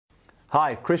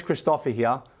Hi, Chris Christopher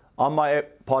here. On my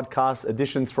podcast,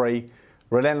 Edition 3,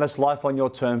 Relentless Life on Your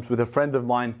Terms, with a friend of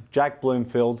mine, Jack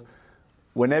Bloomfield.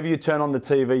 Whenever you turn on the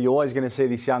TV, you're always going to see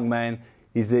this young man.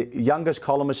 He's the youngest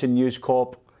columnist in News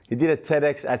Corp. He did a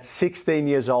TEDx at 16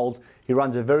 years old. He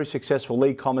runs a very successful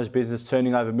e-commerce business,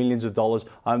 turning over millions of dollars.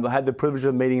 I had the privilege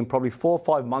of meeting him probably 4 or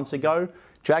 5 months ago.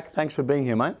 Jack, thanks for being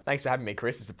here, mate. Thanks for having me,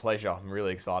 Chris. It's a pleasure. I'm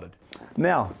really excited.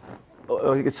 Now,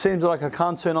 it seems like I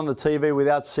can't turn on the TV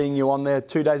without seeing you on there.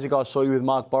 2 days ago, I saw you with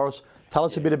Mark Bouris. Tell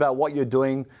us a bit about what you're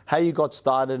doing, how you got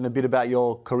started, and a bit about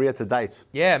your career to date.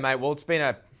 Yeah, mate. Well, it's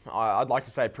been I'd like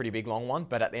to say a pretty big, long one,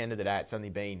 but at the end of the day, it's only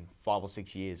been 5 or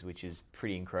 6 years, which is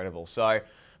pretty incredible. So,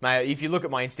 mate, if you look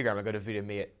at my Instagram, I got a video of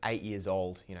me at 8 years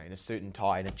old, in a suit and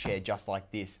tie in a chair just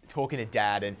like this, talking to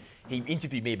Dad, and he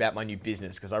interviewed me about my new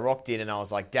business because I rocked in and I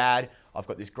was like, Dad, I've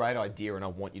got this great idea and I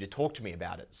want you to talk to me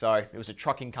about it. So it was a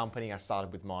trucking company. I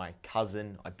started with my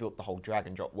cousin. I built the whole drag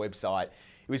and drop website.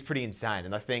 It was pretty insane.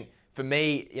 And I think for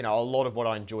me, a lot of what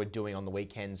I enjoyed doing on the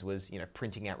weekends was,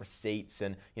 printing out receipts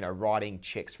and, writing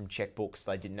checks from checkbooks.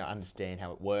 They didn't understand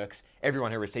how it works.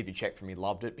 Everyone who received a check from me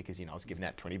loved it because, I was giving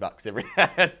out $20 every now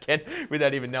and again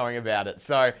without even knowing about it.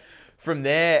 So from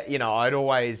there,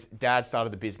 Dad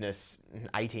started the business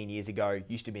 18 years ago,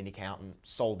 used to be an accountant,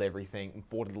 sold everything,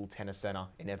 bought a little tennis centre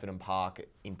in Everton Park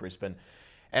in Brisbane.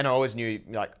 And I always knew,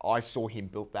 I saw him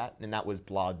build that, and that was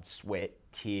blood, sweat,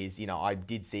 tears. I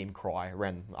did see him cry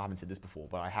around, I haven't said this before,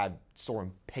 but I saw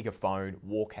him peg a phone,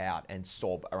 walk out and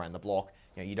sob around the block.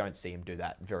 You don't see him do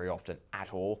that very often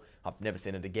at all. I've never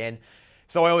seen it again.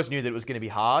 So I always knew that it was going to be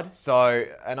hard.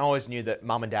 And I always knew that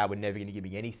Mum and Dad were never going to give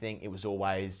me anything. It was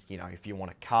always, if you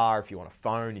want a car, if you want a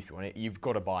phone, you've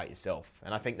got to buy it yourself.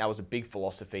 And I think that was a big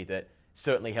philosophy that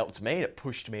certainly helped me. It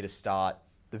pushed me to start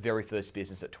the very first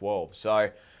business at 12. So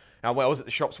I was at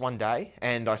the shops one day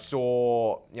and I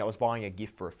saw, I was buying a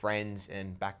gift for a friend,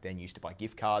 and back then used to buy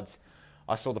gift cards.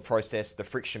 I saw the process, the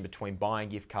friction between buying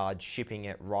gift cards, shipping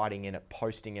it, writing in it,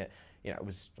 posting it. It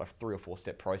was a 3 or 4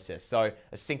 step process. So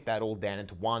I synced that all down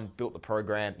into one, built the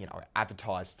program,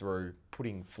 advertised through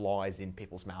putting flyers in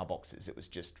people's mailboxes. It was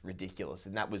just ridiculous.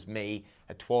 And that was me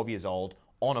at 12 years old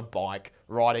on a bike,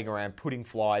 riding around, putting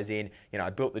flyers in. I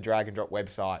built the drag and drop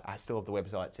website. I still have the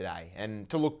website today. And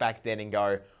to look back then and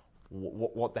go,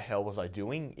 what the hell was I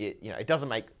doing? It doesn't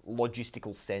make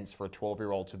logistical sense for a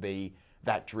 12-year-old to be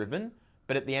that driven.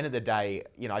 But at the end of the day,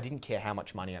 I didn't care how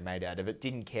much money I made out of it,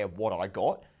 didn't care what I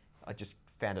got. I just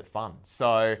found it fun.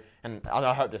 So, and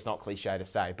I hope that's not cliche to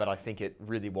say, but I think it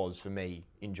really was for me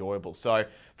enjoyable. So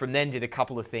from then did a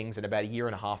couple of things, and about 1.5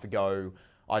 years ago,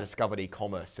 I discovered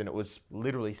e-commerce, and it was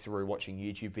literally through watching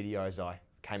YouTube videos. I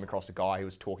came across a guy who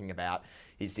was talking about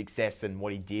his success and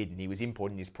what he did, and he was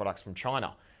importing his products from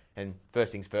China. And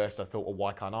first things first, I thought, well,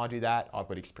 why can't I do that? I've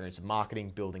got experience in marketing,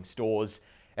 building stores.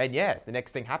 And yeah, the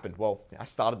next thing happened. Well, I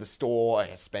started the store.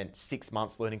 I spent 6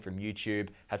 months learning from YouTube,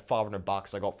 had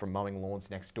 $500 I got from mowing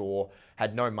lawns next door,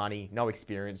 had no money, no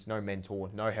experience, no mentor,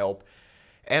 no help.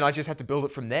 And I just had to build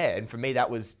it from there. And for me, that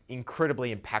was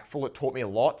incredibly impactful. It taught me a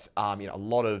lot, a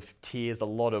lot of tears, a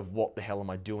lot of what the hell am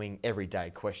I doing every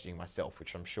day, questioning myself,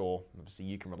 which I'm sure obviously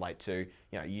you can relate to.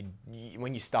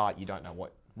 When you start, you don't know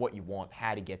what you want,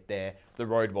 how to get there. The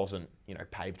road wasn't,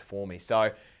 paved for me.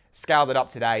 So scaled it up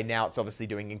today. Now it's obviously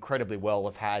doing incredibly well.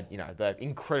 I've had, the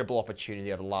incredible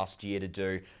opportunity over the last year to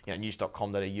do,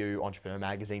 news.com.au, Entrepreneur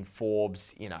Magazine,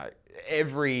 Forbes,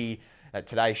 every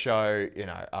Today Show,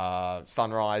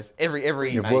 Sunrise,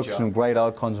 every You've major. worked with some great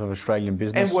icons of Australian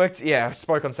business. And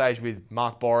spoke on stage with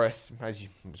Mark Bouris,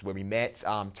 was where we met,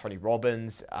 Tony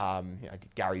Robbins, I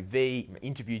did Gary Vee,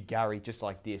 interviewed Gary just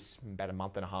like this about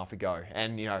 1.5 months ago.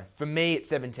 And, for me at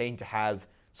 17 to have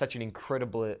such an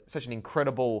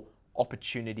incredible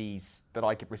opportunities that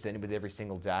I get presented with every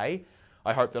single day,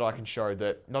 I hope that I can show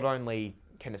that not only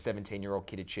can a 17-year-old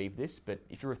kid achieve this, but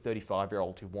if you're a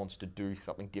 35-year-old who wants to do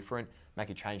something different, make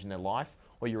a change in their life,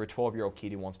 or you're a 12-year-old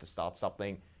kid who wants to start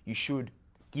something, you should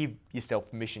give yourself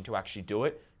permission to actually do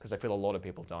it, because I feel a lot of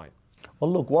people don't.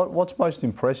 Well, look, what's most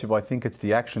impressive, I think it's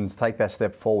the actions, take that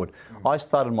step forward. I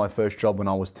started my first job when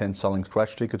I was 10 selling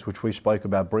scratch tickets, which we spoke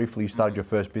about briefly. You started your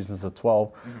first business at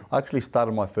 12. I actually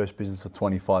started my first business at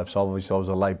 25, so obviously I was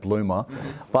a late bloomer.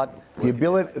 But the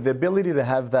ability to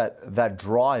have that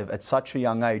drive at such a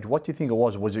young age, what do you think it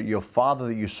was? Was it your father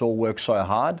that you saw work so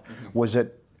hard? Was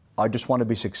it, I just want to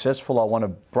be successful, I want to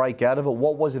break out of it?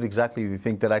 What was it exactly you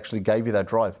think that actually gave you that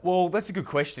drive? Well, that's a good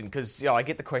question, because I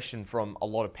get the question from a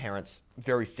lot of parents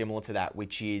very similar to that,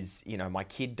 which is, my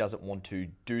kid doesn't want to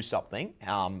do something.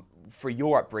 For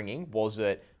your upbringing, was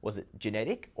it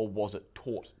genetic or was it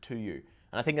taught to you?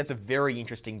 And I think that's a very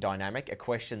interesting dynamic, a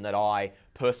question that I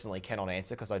personally cannot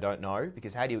answer because I don't know.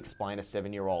 Because how do you explain a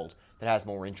 7-year-old that has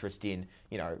more interest in,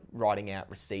 writing out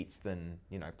receipts than,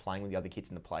 playing with the other kids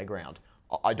in the playground?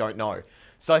 I don't know.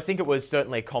 So I think it was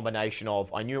certainly a combination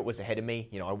of, I knew it was ahead of me.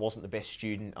 I wasn't the best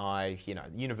student. The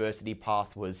university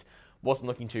path wasn't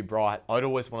looking too bright. I'd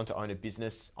always wanted to own a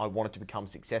business. I wanted to become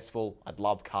successful. I'd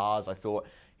love cars. I thought,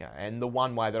 and the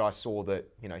one way that I saw that,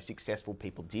 successful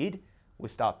people did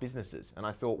was start businesses. And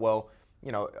I thought, well,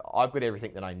 I've got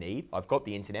everything that I need. I've got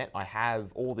the internet. I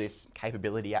have all this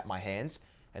capability at my hands,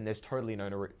 and there's totally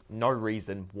no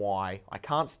reason why I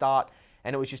can't start.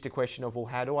 And it was just a question of, well,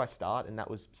 how do I start? And that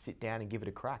was sit down and give it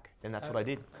a crack. And that's what I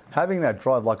did. Having that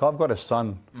drive, like I've got a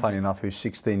son, funny enough, who's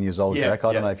 16 years old, Jack.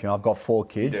 I don't know if you know, I've got 4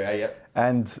 kids.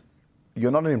 And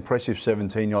you're not an impressive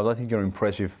 17-year-old. I think you're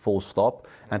impressive full stop.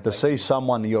 And to see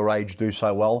someone your age do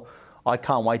so well, I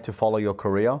can't wait to follow your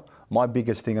career. My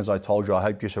biggest thing, as I told you, I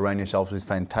hope you surround yourselves with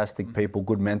fantastic people,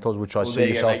 good mentors, which I see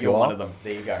yourself you are. One of them.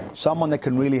 There you go. Someone that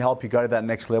can really help you go to that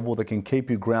next level, that can keep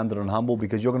you grounded and humble,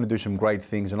 because you're going to do some great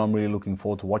things, and I'm really looking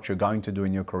forward to what you're going to do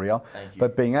in your career. Thank you.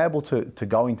 But being able to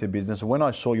go into business, and when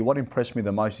I saw you, what impressed me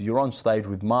the most is you're on stage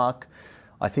with Mark,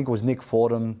 I think it was Nick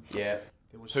Fordham. Yeah,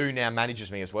 who now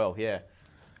manages me as well, yeah.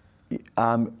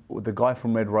 The guy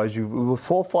from Red Rose, we were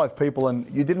 4 or 5 people, and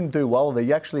you didn't do well there.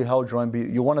 You actually held your own.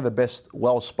 You're one of the best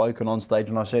well-spoken on stage.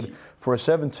 And I said, for a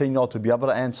 17-year-old to be able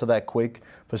to answer that quick,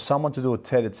 for someone to do a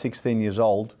TED at 16 years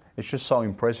old, it's just so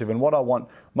impressive. And what I want,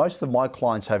 most of my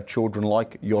clients have children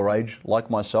like your age, like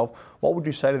myself. What would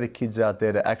you say to the kids out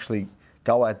there to actually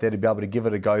go out there to be able to give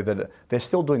it a go, that they're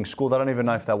still doing school, they don't even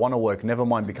know if they want to work, never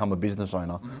mind become a business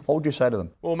owner? What would you say to them?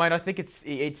 Well, mate, I think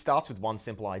it starts with one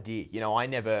simple idea. I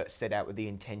never set out with the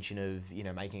intention of,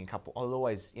 making a couple, I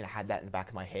always, had that in the back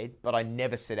of my head, but I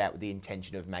never set out with the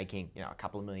intention of making, a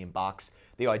couple of $1 million.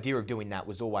 The idea of doing that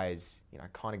was always,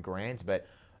 kind of grand, but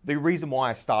the reason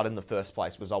why I started in the first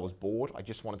place was I was bored. I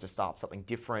just wanted to start something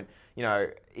different.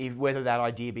 Whether that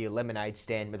idea be a lemonade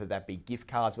stand, whether that be gift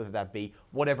cards, whether that be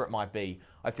whatever it might be.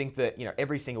 I think that,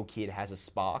 every single kid has a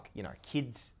spark.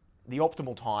 Kids, the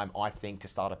optimal time, I think, to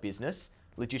start a business,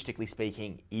 logistically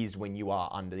speaking, is when you are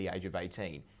under the age of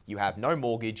 18. You have no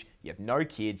mortgage, you have no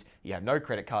kids, you have no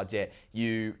credit card debt.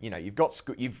 You've got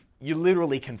you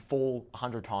literally can fall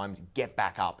 100 times, get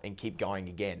back up, and keep going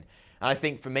again. And I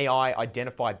think for me, I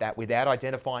identified that without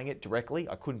identifying it directly.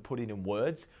 I couldn't put it in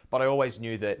words, but I always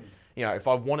knew that, if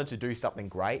I wanted to do something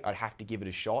great, I'd have to give it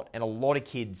a shot. And a lot of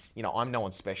kids, I'm no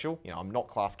one special. I'm not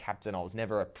class captain. I was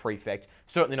never a prefect.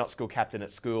 Certainly not school captain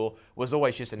at school. Was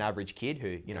always just an average kid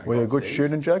who, Were you a good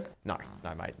student, Jack? No,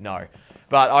 mate, no.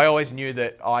 But I always knew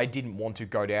that I didn't want to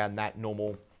go down that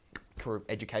normal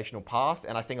educational path,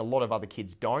 and I think a lot of other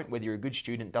kids don't. Whether you're a good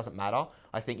student, doesn't matter.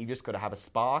 I think you just got to have a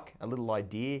spark, a little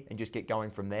idea, and just get going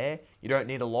from there. You don't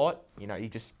need a lot.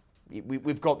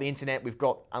 We've got the internet, we've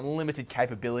got unlimited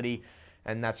capability,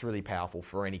 and that's really powerful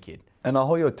for any kid. And I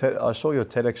saw your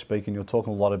TEDx speak, and you're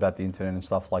talking a lot about the internet and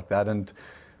stuff like that. And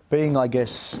being, I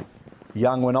guess,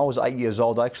 young, when I was 8 years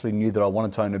old, I actually knew that I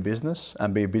wanted to own a business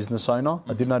and be a business owner.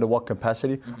 I didn't know to what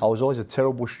capacity. I was always a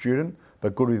terrible student,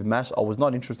 but good with maths. I was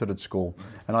not interested at school.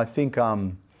 And I think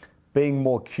being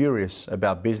more curious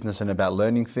about business and about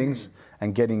learning things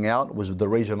and getting out was the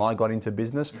reason I got into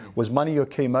business. Was money your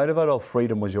key motivator, or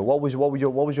freedom was your? What was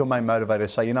your main motivator to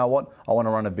say, you know what, I want to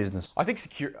run a business? I think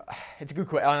it's a good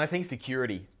question. I think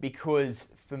security, because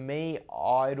for me,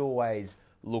 I'd always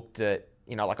looked at,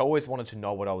 I always wanted to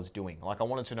know what I was doing. I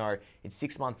wanted to know in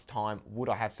 6 months' time, would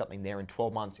I have something there? In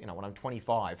 12 months, when I'm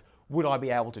 25, would I be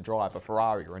able to drive a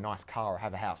Ferrari or a nice car or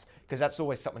have a house? Because that's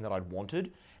always something that I'd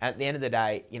wanted. And at the end of the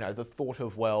day, the thought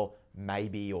of, well,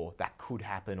 maybe, or that could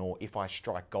happen, or if I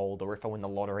strike gold, or if I win the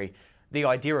lottery, the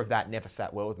idea of that never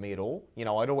sat well with me at all.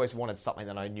 I'd always wanted something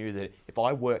that I knew that if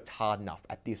I worked hard enough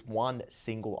at this one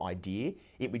single idea,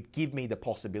 it would give me the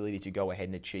possibility to go ahead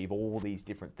and achieve all these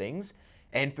different things.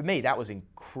 And for me, that was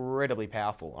incredibly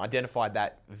powerful. I identified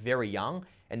that very young,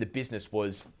 and the business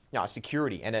was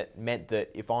security. And it meant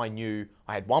that if I knew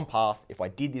I had one path, if I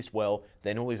did this well,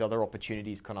 then all these other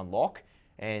opportunities can unlock.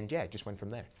 And yeah, it just went from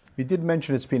there. You did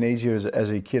mention it's been easier as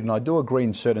a kid, and I do agree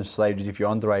in certain stages. If you're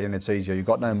under 18, it's easier. You've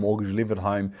got no mortgage, you live at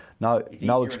home, no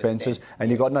expenses, and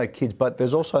you've got no kids. But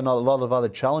there's also a lot of other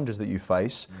challenges that you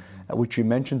face, which you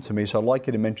mentioned to me. So I'd like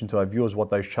you to mention to our viewers what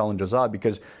those challenges are,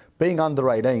 because being under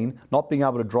 18, not being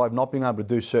able to drive, not being able to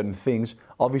do certain things,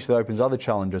 obviously opens other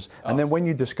challenges. And then when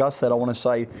you discuss that, I want to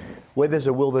say, where there's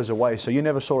a will, there's a way. So you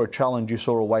never saw a challenge, you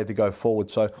saw a way to go forward.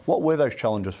 So what were those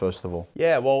challenges, first of all?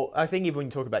 Yeah, well, I think even when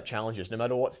you talk about challenges, no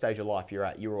matter what stage of life you're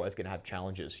at, you're always going to have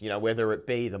challenges. You know, whether it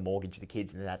be the mortgage, the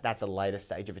kids, and that's a later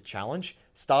stage of a challenge.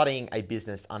 Starting a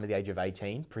business under the age of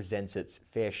 18 presents its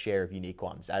fair share of unique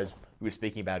ones, as we were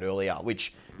speaking about earlier,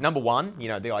 which, number one, you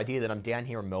know, the idea that I'm down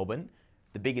here in Melbourne,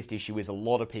 the biggest issue is a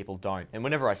lot of people don't. And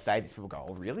whenever I say this, people go,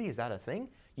 oh, really? Is that a thing?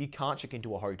 You can't check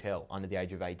into a hotel under the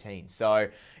age of 18. So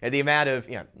the amount of,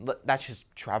 you know, that's just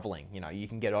traveling, you know, you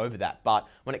can get over that. But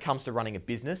when it comes to running a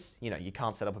business, you know, you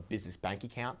can't set up a business bank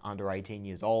account under 18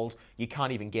 years old. You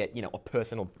can't even get, you know, a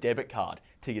personal debit card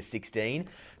till you're 16.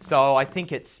 So I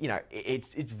think it's, you know,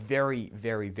 it's very,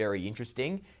 very, very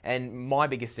interesting. And my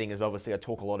biggest thing is obviously I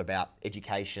talk a lot about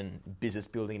education, business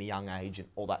building at a young age and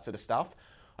all that sort of stuff.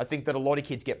 I think that a lot of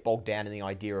kids get bogged down in the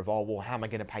idea of, oh, well, how am I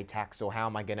going to pay tax? Or how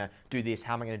am I going to do this?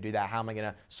 How am I going to do that? How am I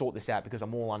going to sort this out because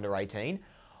I'm all under 18?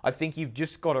 I think you've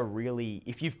just got to really,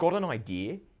 if you've got an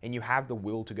idea and you have the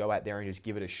will to go out there and just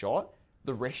give it a shot,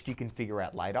 the rest you can figure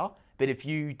out later. But if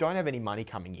you don't have any money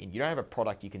coming in, you don't have a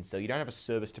product you can sell, you don't have a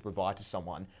service to provide to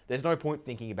someone, there's no point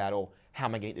thinking about, oh, how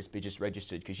am I going to get this business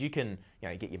registered? Because you can, you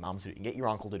know, get your mum to do it, you can get your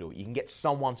uncle to do it, you can get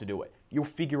someone to do it. You'll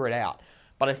figure it out.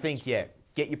 But I think, yeah,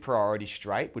 get your priorities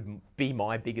straight would be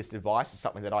my biggest advice. It's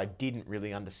something that I didn't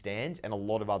really understand, and a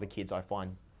lot of other kids I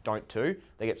find don't too.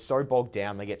 They get so bogged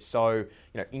down, they get so, you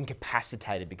know,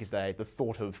 incapacitated because the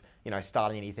thought of, you know,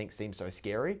 starting anything seems so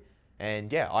scary.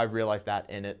 And yeah, I realized that,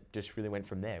 and it just really went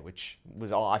from there, which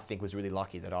was, I think, was really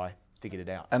lucky that I figured it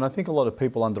out. And I think a lot of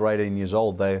people under 18 years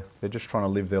old, they're just trying to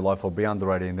live their life or be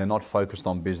under 18. They're not focused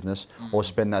on business or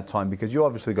spend that time, because you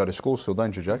obviously go to school still,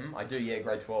 don't you, Jack? I do, yeah,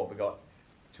 grade 12. We got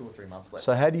 2 or 3 months left.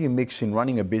 So how do you mix in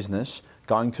running a business,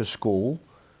 going to school,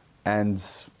 and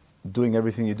doing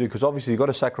everything you do? Because obviously you've got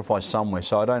to sacrifice somewhere.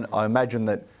 So I imagine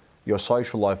that your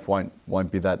social life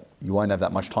won't be that, you won't have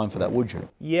that much time for that, would you?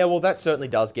 Yeah, well, that certainly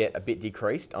does get a bit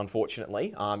decreased,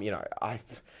 unfortunately. You know,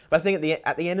 but I think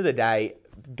at the end of the day,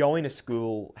 going to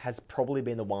school has probably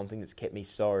been the one thing that's kept me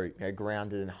so, you know,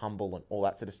 grounded and humble and all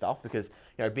that sort of stuff. Because,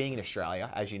 you know, being in Australia,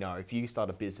 as you know, if you start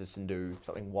a business and do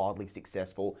something wildly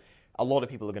successful, a lot of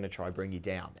people are going to try and bring you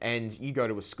down. And you go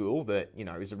to a school that, you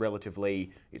know, is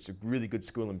it's a really good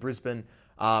school in Brisbane.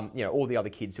 You know, all the other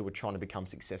kids who are trying to become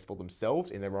successful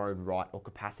themselves in their own right or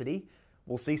capacity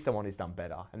will see someone who's done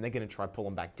better, and they're going to try and pull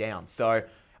them back down. So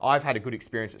I've had a good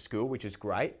experience at school, which is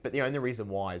great. But the only reason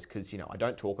why is because, you know, I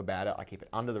don't talk about it. I keep it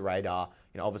under the radar.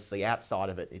 You know, obviously outside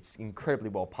of it, it's incredibly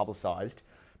well publicized.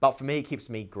 But for me, it keeps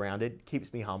me grounded,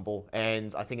 keeps me humble.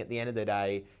 And I think at the end of the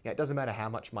day, you know, it doesn't matter how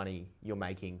much money you're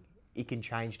making. It can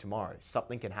change tomorrow.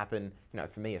 Something can happen. You know,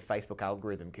 for me, a Facebook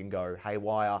algorithm can go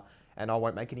haywire and I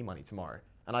won't make any money tomorrow.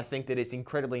 And I think that it's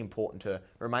incredibly important to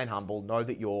remain humble, know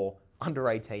that you're under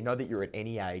 18, know that you're at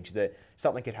any age, that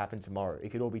something could happen tomorrow. It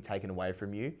could all be taken away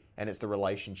from you. And it's the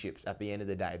relationships at the end of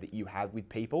the day that you have with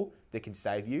people that can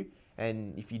save you.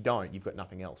 And if you don't, you've got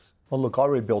nothing else. Well, look, I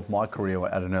rebuilt my career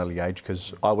at an early age,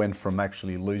 because I went from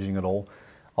actually losing it all.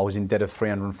 I was in debt of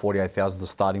 $348,000 to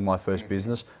starting my first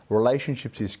business.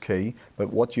 Relationships is key,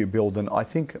 but what you build, and I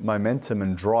think momentum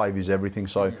and drive is everything.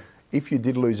 So if you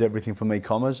did lose everything from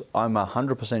e-commerce, I'm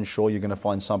 100% sure you're going to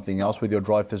find something else with your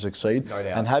drive to succeed. No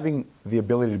doubt. And having the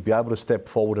ability to be able to step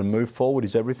forward and move forward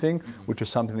is everything, which is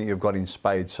something that you've got in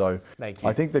spades. So Thank you.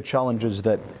 I think the challenges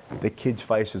that the kids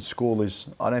face at school is,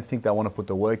 I don't think they want to put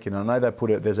the work in. I know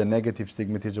there's a negative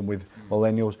stigmatism with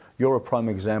millennials. You're a prime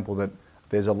example that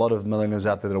there's a lot of millennials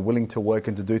out there that are willing to work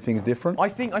and to do things different. I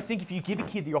think if you give a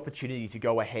kid the opportunity to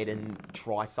go ahead and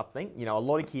try something, you know, a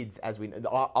lot of kids,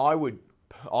 I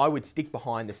would stick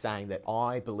behind the saying that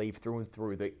I believe through and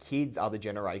through that kids are the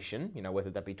generation, you know, whether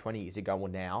that be 20 years ago or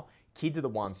now, kids are the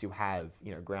ones who have,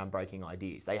 you know, groundbreaking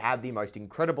ideas. They have the most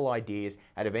incredible ideas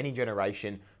out of any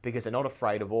generation because they're not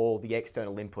afraid of all the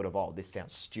external input of, oh, this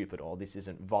sounds stupid or this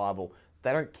isn't viable.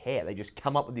 They don't care. They just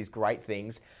come up with these great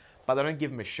things, but they don't give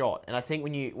them a shot. And I think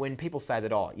when people say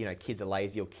that, oh, you know, kids are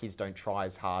lazy or kids don't try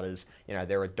as hard as, you know,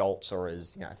 they're adults or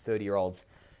as, you know, 30-year-olds,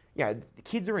 you know, the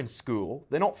kids are in school.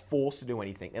 They're not forced to do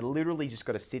anything. They're literally just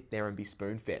got to sit there and be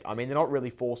spoon-fed. I mean, they're not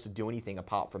really forced to do anything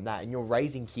apart from that. And you're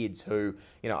raising kids who,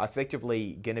 you know, are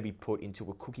effectively going to be put into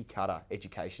a cookie-cutter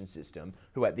education system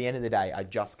who at the end of the day are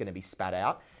just going to be spat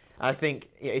out. And I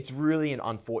think it's really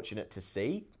unfortunate to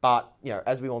see. But, you know,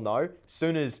 as we all know, as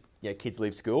soon as, you know, kids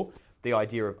leave school, the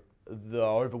idea of the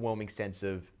overwhelming sense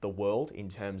of the world in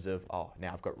terms of, oh,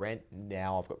 now I've got rent,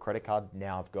 now I've got credit card,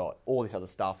 now I've got all this other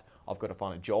stuff, I've got to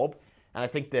find a job. And I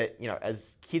think that, you know,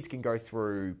 as kids can go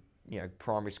through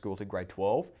primary school to grade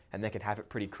 12, and they can have it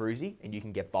pretty cruisy and you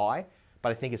can get by. But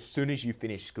I think as soon as you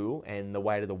finish school and the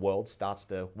weight of the world starts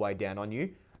to weigh down on you,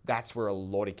 that's where a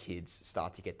lot of kids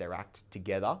start to get their act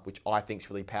together, which I think is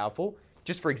really powerful.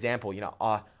 Just for example,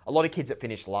 a lot of kids that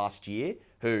finished last year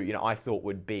who, I thought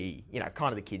would be,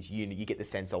 kind of the kids you get the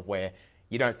sense of where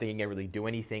you don't think you can really do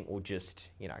anything or just,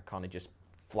 kind of just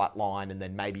flatline and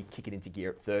then maybe kick it into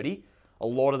gear at 30. A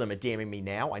lot of them are DMing me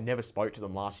now. I never spoke to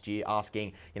them last year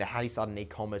asking, how do you start an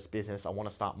e-commerce business? I want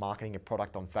to start marketing a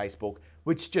product on Facebook,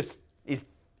 which just is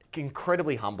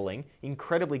incredibly humbling,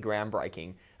 incredibly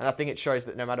groundbreaking. And I think it shows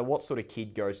that no matter what sort of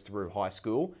kid goes through high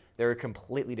school, they're a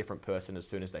completely different person as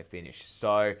soon as they finish.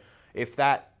 So if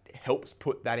that helps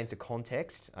put that into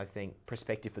context, I think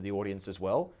perspective for the audience as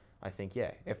well, I think,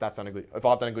 if I've done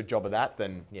a good job of that,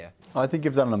 then yeah. I think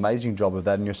you've done an amazing job of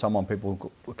that and you're someone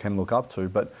people can look up to.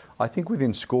 But I think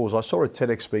within schools, I saw a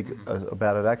TEDx speak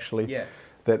about it actually,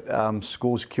 that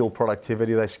schools kill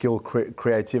productivity, they kill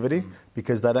creativity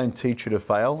because they don't teach you to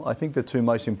fail. I think the two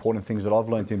most important things that I've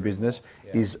learned in business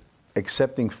is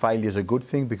accepting failure is a good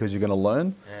thing because you're going to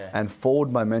learn, and forward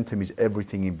momentum is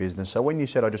everything in business. So when you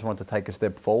said, I just want to take a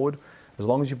step forward, as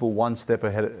long as you put one step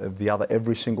ahead of the other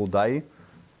every single day,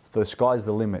 the sky's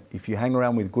the limit. If you hang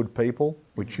around with good people,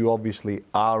 which you obviously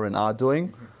are and are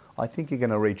doing, I think you're going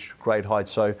to reach great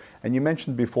heights. So, and you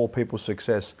mentioned before people's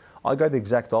success. I go the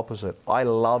exact opposite. I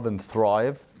love and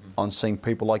thrive on seeing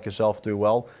people like yourself do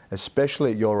well,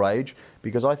 especially at your age,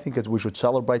 because I think we should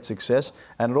celebrate success,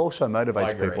 and it also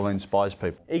motivates people and inspires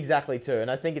people. Exactly too, and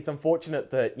I think it's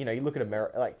unfortunate that you look at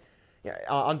America,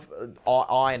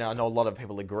 I know a lot of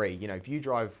people agree. If you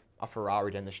drive a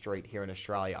Ferrari down the street here in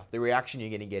Australia, the reaction you're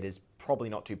going to get is probably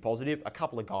not too positive. A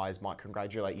couple of guys might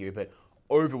congratulate you, but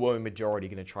overwhelming majority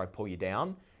are going to try to pull you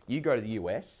down. You go to the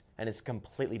US and it's a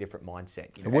completely different mindset.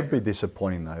 It would be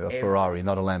disappointing though, a Ferrari,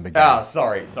 not a Lamborghini. Ah,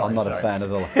 sorry. I'm not a fan of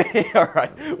the... All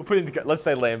right, let's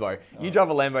say Lambo. You drive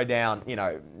a Lambo down,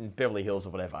 Beverly Hills or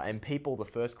whatever, and people, the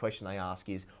first question they ask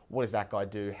is, what does that guy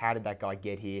do? How did that guy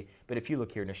get here? But if you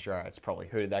look here in Australia, it's probably,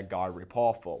 who did that guy rip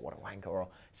off, or what a wanker, or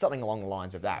something along the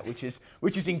lines of that, which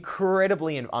is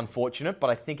incredibly unfortunate, but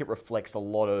I think it reflects a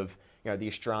lot of, the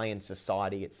Australian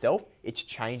society itself. It's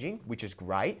changing, which is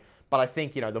great. But I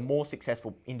think, the more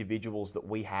successful individuals that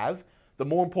we have, the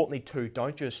more importantly too,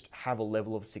 don't just have a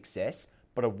level of success,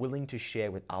 but are willing to share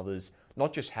with others,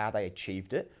 not just how they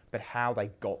achieved it, but how they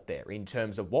got there in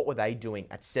terms of what were they doing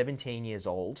at 17 years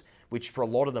old, which for a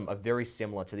lot of them are very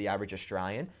similar to the average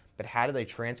Australian, but how did they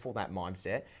transform that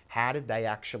mindset? How did they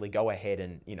actually go ahead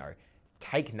and,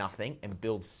 take nothing and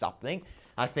build something?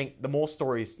 I think the more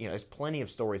stories, there's plenty of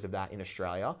stories of that in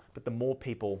Australia, but the more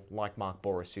people like Mark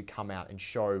Bouris who come out and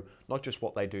show not just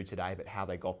what they do today, but how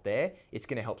they got there, it's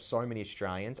going to help so many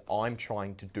Australians. I'm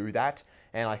trying to do that.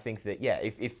 And I think that,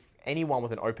 if anyone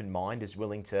with an open mind is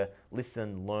willing to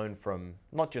listen, learn from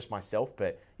not just myself,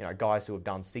 but, guys who have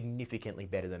done significantly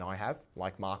better than I have,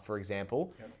 like Mark, for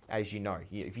example, as you know,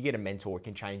 if you get a mentor, it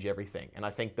can change everything. And I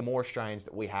think the more Australians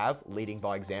that we have leading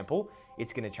by example,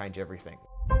 it's going to change everything.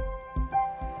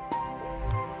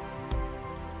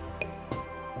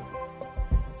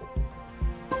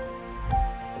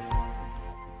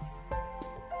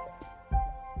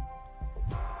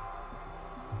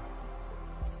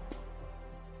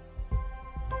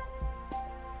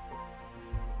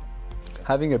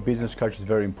 Having a business coach is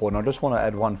very important. I just want to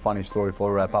add one funny story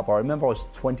before we wrap up. I remember I was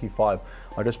 25.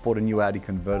 I just bought a new Audi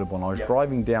convertible and I was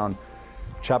driving down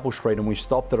Chapel Street and we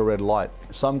stopped at a red light.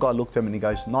 Some guy looked at me and he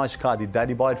goes, "Nice car, did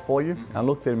Daddy buy it for you?" And I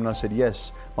looked at him and I said,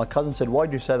 "Yes." My cousin said, "Why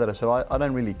did you say that?" I said, I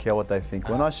don't really care what they think.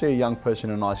 When I see a young person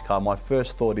in a nice car, my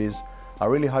first thought is, I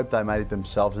really hope they made it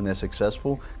themselves and they're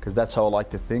successful, because that's how I like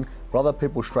to think. But other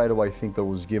people straight away think that it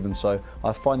was given. So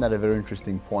I find that a very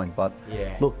interesting point. But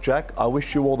look, Jack, I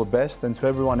wish you all the best. And to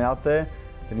everyone out there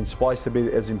that inspires to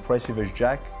be as impressive as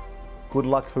Jack, good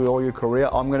luck for all your career.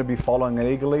 I'm going to be following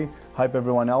it eagerly. Hope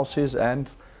everyone else is. And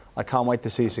I can't wait to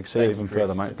see you succeed even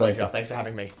further, mate. Thanks for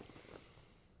having me.